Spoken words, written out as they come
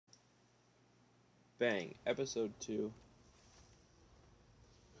Bang, episode 2.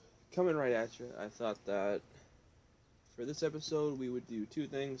 Coming right at you. I thought that for this episode we would do two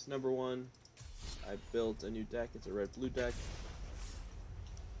things. Number one, I built a new deck. It's a red-blue deck.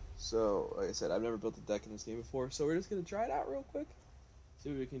 So, like I said, I've never built a deck in this game before, so we're just going to try it out real quick. See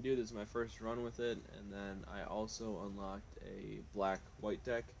what we can do. This is my first run with it, and then I also unlocked a black-white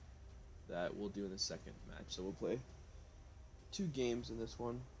deck that we'll do in the second match. So we'll play 2 games in this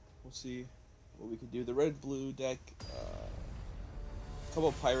one. We'll see what we can do. The red-blue deck, a couple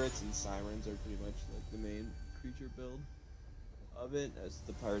of pirates and sirens are pretty much like the main creature build of it, as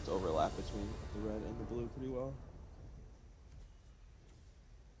the pirates overlap between the red and the blue pretty well.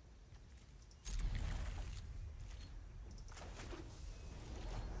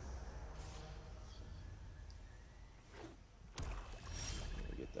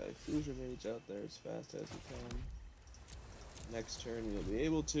 Get that Fusion Mage out there as fast as we can. Next turn we'll be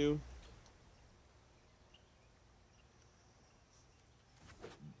able to.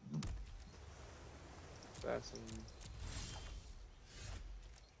 Fasten.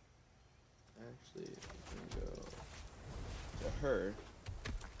 Actually, I'm going to go to her,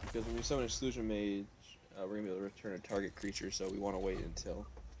 because when we summon Exclusion Mage, we're going to be able to return a target creature, so we want to wait until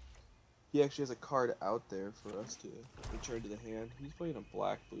he actually has a card out there for us to return to the hand. He's playing a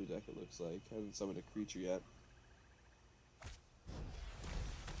black-blue deck, it looks like. Hasn't summoned a creature yet.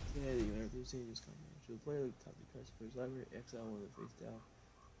 Yeah, you know, there's changes coming. Should the player top the cards for his library, exile one of the face down.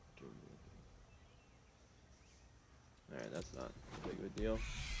 Alright, that's not a big of a deal.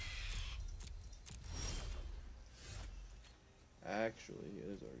 Actually, it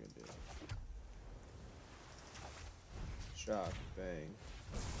is what we're gonna do. Shock, bang.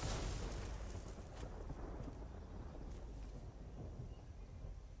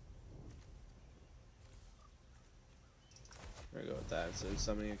 We're gonna go with that instead of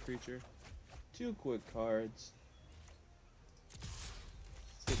summoning a creature. 2 quick cards.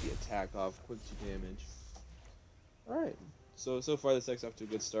 Let's get the attack off, quick 2 damage. Alright, so far this deck's off to a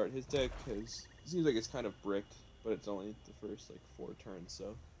good start. His deck seems like it's kind of bricked, but it's only the first like 4 turns,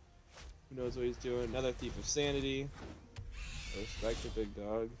 so who knows what he's doing. Another Thief of Sanity. Respect the big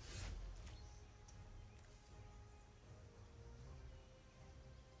dog.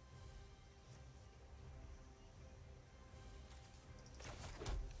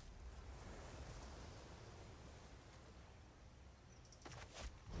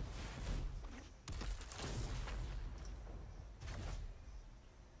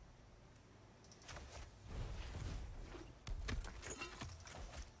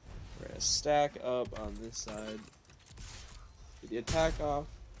 Stack up on this side. Get the attack off.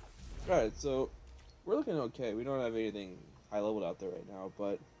 Alright, so we're looking okay. We don't have anything high leveled out there right now,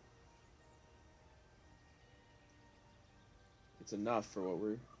 but it's enough for what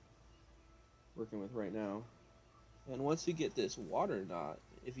we're working with right now. And once we get this Water Knot,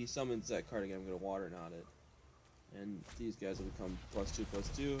 if he summons that card again, I'm going to Water Knot it. And these guys will become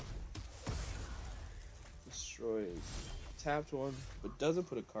 +2/+2. Destroys tapped one, but doesn't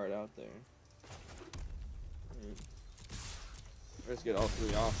put a card out there. Right. Let's get all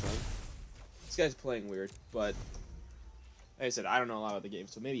 3 off then. This guy's playing weird, but like I said, I don't know a lot about the game,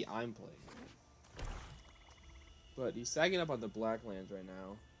 so maybe I'm playing weird. But he's sagging up on the black lands right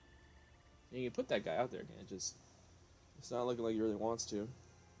now. And you can put that guy out there again, it's not looking like he really wants to.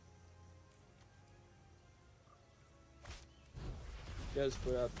 Just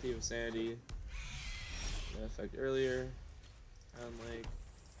put out the Thief of Sanity. That effect earlier. And like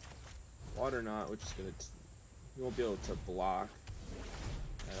Water Knot, which is gonna he won't be able to block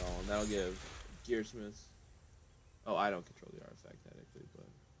at all, and that'll give Gearsmith. Oh, I don't control the artifact technically, but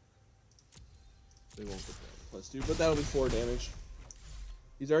they won't get that +2. But that'll be 4 damage.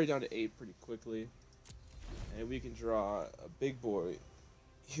 He's already down to 8 pretty quickly, and we can draw a big boy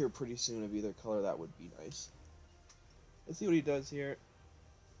here pretty soon of either color. That would be nice. Let's see what he does here.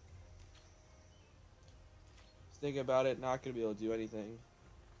 Thinking about it, not gonna be able to do anything.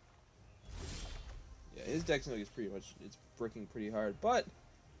 Yeah, his deck seems like it's bricking pretty hard, but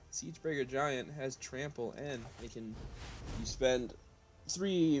Siegebreaker Giant has trample, and you spend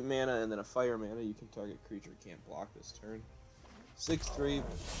 3 mana and then a fire mana, you can target creature can't block this turn. 6/3,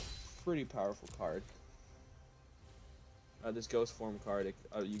 pretty powerful card. This Ghost Form card,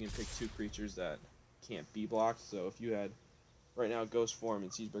 you can pick 2 creatures that can't be blocked. So if you had right now Ghost Form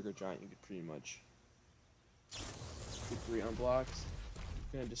and Siegebreaker Giant, you could pretty much 3 unblocks.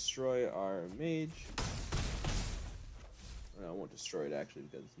 Gonna destroy our mage. No, I won't destroy it actually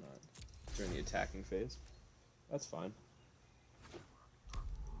because it's not during the attacking phase. That's fine.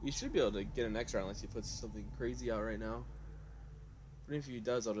 You should be able to get an extra unless he puts something crazy out right now. But if he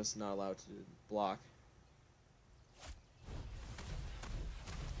does, I'll just not allow it to block.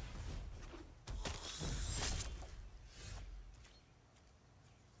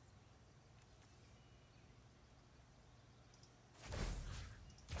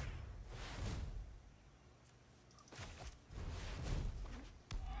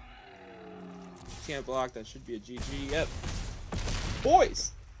 Can't block. That should be a GG. Yep.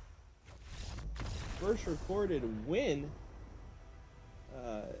 Boys! First recorded win.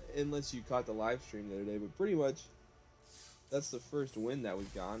 Unless you caught the live stream the other day, but pretty much that's the first win that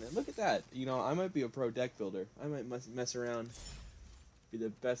we've gotten. And look at that. You know, I might be a pro deck builder. I might mess around, be the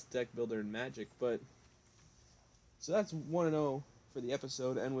best deck builder in Magic. But so that's 1-0 for the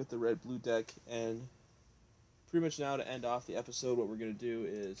episode, and with the red-blue deck. And pretty much now to end off the episode, what we're going to do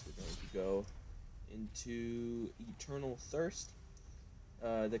is we're going to go into Eternal Thirst.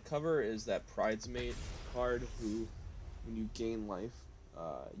 The cover is that Pridesmate card who, when you gain life,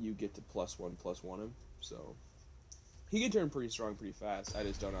 you get to +1/+1 him. So he can turn pretty strong pretty fast. I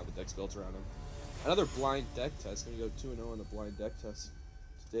just don't know how the deck's built around him. Another blind deck test. Going to go 2-0 on the blind deck test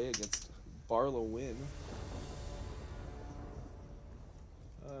today against Barlow Win.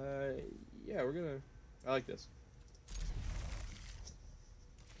 Yeah, we're gonna. I like this.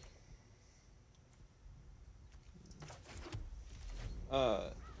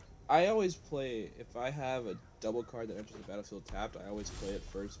 I always play, if I have a double card that enters the battlefield tapped, I always play it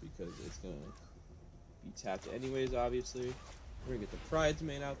first because it's gonna be tapped anyways, obviously. We're gonna get the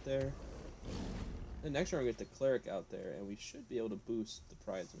Pridesmate out there. Then next round we're gonna get the Cleric out there, and we should be able to boost the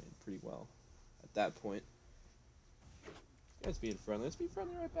Pridesmate pretty well at that point. Let's be friendly. Let's be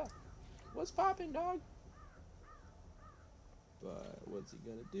friendly right back. What's popping, dog? But what's he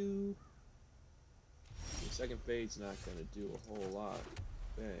gonna do? The second fade's not gonna do a whole lot.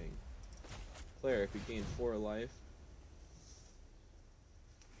 Bang. Cleric, we gain 4 life.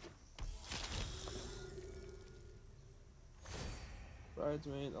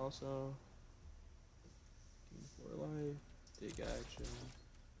 Bridesmaid also. Gain 4 life. Take action.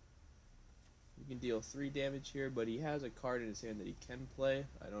 We can deal 3 damage here, but he has a card in his hand that he can play.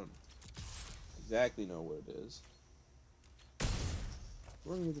 I don't exactly know what it is.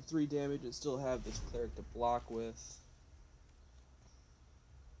 We're going to get the 3 damage and still have this Cleric to block with.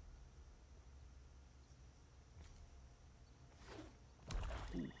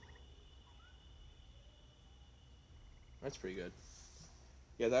 Ooh. That's pretty good.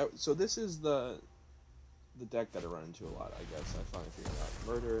 Yeah, so this is the deck that I run into a lot, I guess. I finally figured out.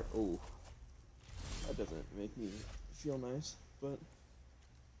 Murder. Oh. That doesn't make me feel nice, but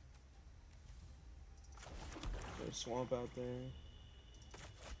there's a swamp out there.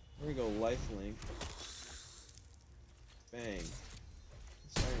 We're gonna go lifelink. Bang.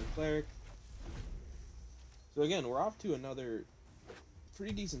 Siren Cleric. So again, we're off to another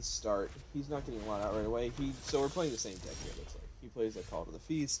pretty decent start. He's not getting a lot out right away. So we're playing the same deck here, it looks like. He plays a Call to the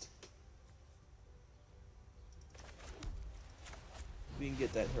Feast. We can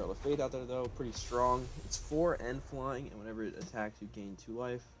get that Herald of Fate out there though, pretty strong. It's 4 and flying, and whenever it attacks you gain 2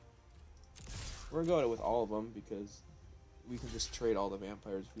 life. We're gonna go with all of them because we can just trade all the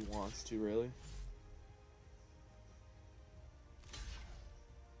vampires if we want to, really.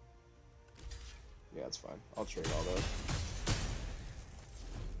 Yeah, that's fine. I'll trade all those.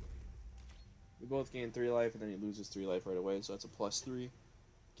 We both gain 3 life, and then he loses 3 life right away, so that's a +3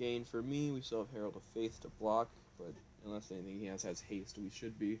 gain for me. We still have Herald of Faith to block, but unless anything he has haste, we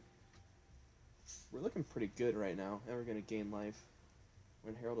should be. We're looking pretty good right now, and we're going to gain life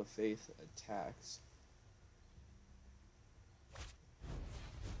when Herald of Faith attacks.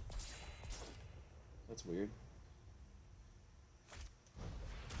 That's weird.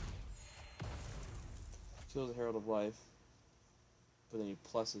 Kills the Herald of Life, but then he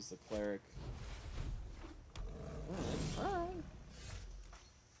pluses the Cleric. Alright.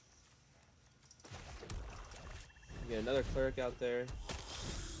 Get another Cleric out there.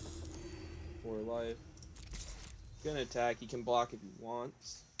 4 life. Gonna attack. He can block if he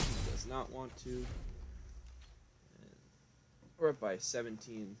wants. He does not want to. And we're up by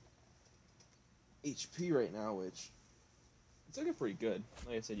 17 HP right now, which it's looking pretty good.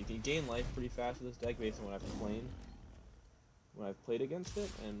 Like I said, you can gain life pretty fast with this deck based on what I've played against it,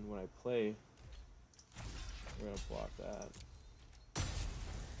 and when I play, we're gonna block that.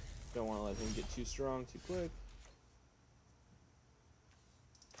 Don't want to let him get too strong too quick.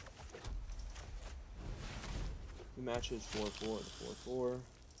 He matches 4-4 to 4-4.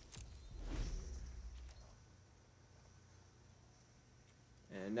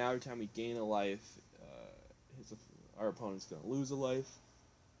 And now every time we gain a life, our opponent's going to lose a life.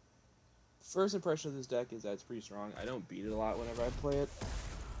 First impression of this deck is that it's pretty strong. I don't beat it a lot whenever I play it.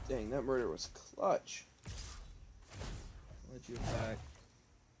 Dang, that murder was clutch. I'll let you attack.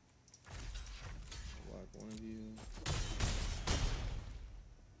 Block one of you.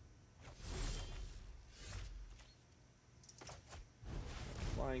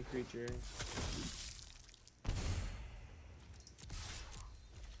 Flying creature.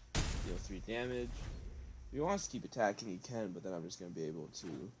 Deal 3 damage. If he wants to keep attacking, he can, but then I'm just going to be able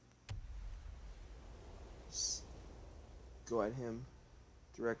to just go at him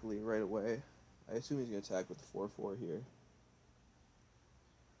directly right away. I assume he's going to attack with the 4/4 here.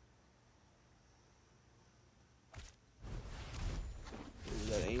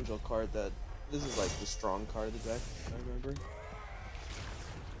 That angel card this is like the strong card of the deck, if I remember.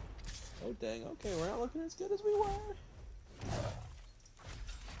 Oh dang, okay, we're not looking as good as we were.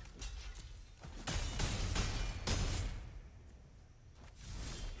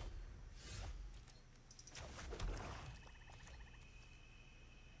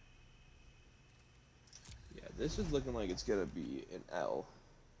 Yeah, this is looking like it's gonna be an L.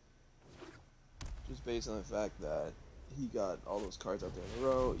 Just based on the fact that he got all those cards out there in a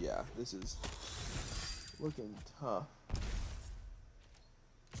row. Yeah, this is looking tough.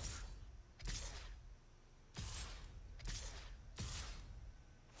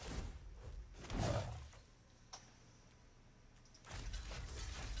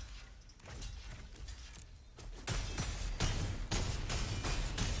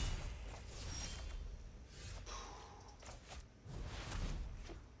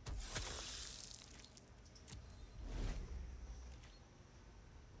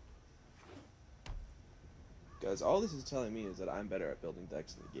 Guys, all this is telling me is that I'm better at building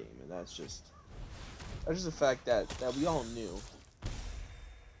decks in the game, and that's just a fact that we all knew.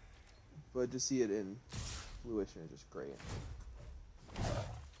 But to see it in fruition is just great. I'm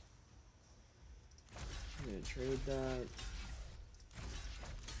gonna trade that.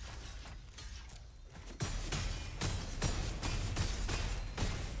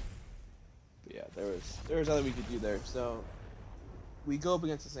 But yeah, there was nothing we could do there. So we go up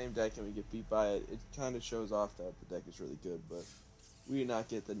against the same deck and we get beat by it. It kind of shows off that the deck is really good, but we did not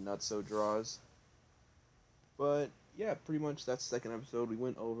get the nutso draws. But yeah, pretty much that's the second episode. We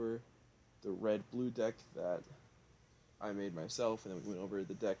went over the red-blue deck that I made myself, and then we went over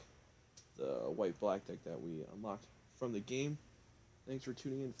the white-black deck that we unlocked from the game. Thanks for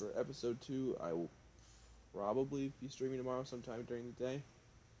tuning in for episode 2. I will probably be streaming tomorrow sometime during the day.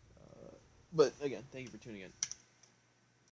 But again, thank you for tuning in.